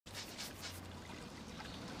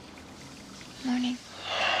Morning.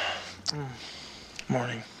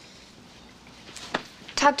 Morning.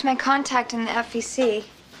 Talked to my contact in the FEC.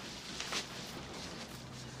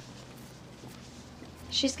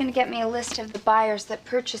 She's gonna get me a list of the buyers that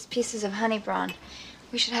purchased pieces of honey brawn.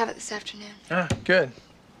 We should have it this afternoon. Ah, good.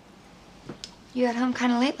 You got home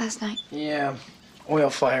kind of late last night. Yeah, oil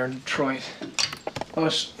fire in Detroit.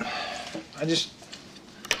 Lois, I just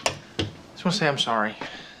want to say I'm sorry.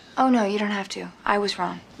 Oh, no, you don't have to. I was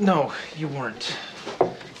wrong. No, you weren't.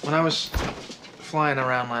 When I was flying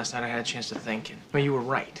around last night, I had a chance to think, and well, you were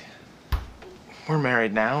right. We're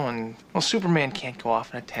married now, and, well, Superman can't go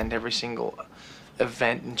off and attend every single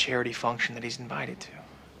event and charity function that he's invited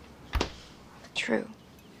to. True.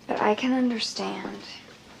 But I can understand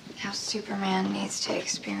how Superman needs to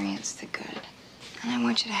experience the good. And I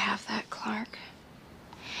want you to have that, Clark.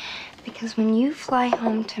 Because when you fly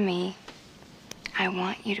home to me, I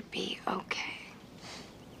want you to be okay.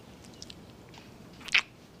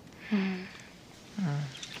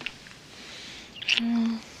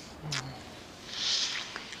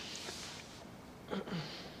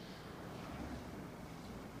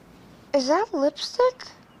 Is that lipstick?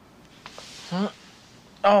 Huh?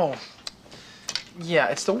 Oh. Yeah,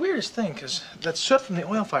 it's the weirdest thing, because that soot from the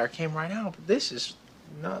oil fire came right out, but this is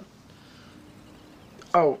not...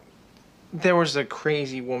 Oh, there was a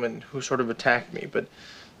crazy woman who sort of attacked me, but,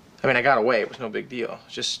 I mean, I got away. It was no big deal.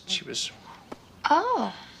 Just, she was...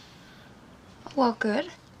 Oh. Well, good.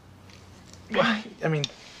 I mean...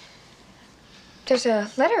 There's a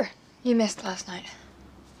letter you missed last night.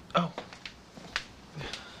 Oh.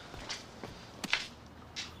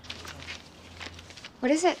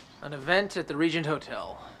 What is it? An event at the Regent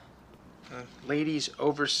Hotel. Ladies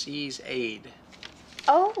Overseas Aid.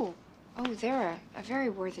 Oh. Oh, they're a very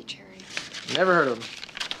worthy charity. Never heard of them.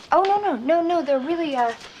 Oh, no, they're really,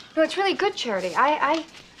 no, it's really good charity. I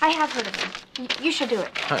have heard of them. You should do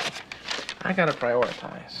it. I gotta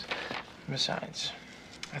prioritize. Besides,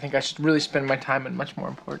 I think I should really spend my time on much more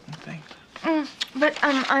important things. But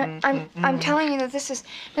I'm telling you that this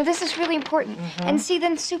is really important. And see,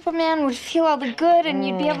 then Superman would feel all the good, and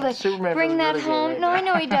you'd be able to Superman bring that really home. right No, now. I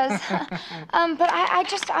know he does. But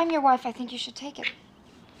I'm your wife. I think you should take it.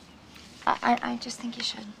 I just think you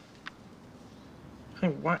should. Hey,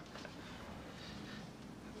 what?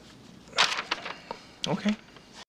 Okay.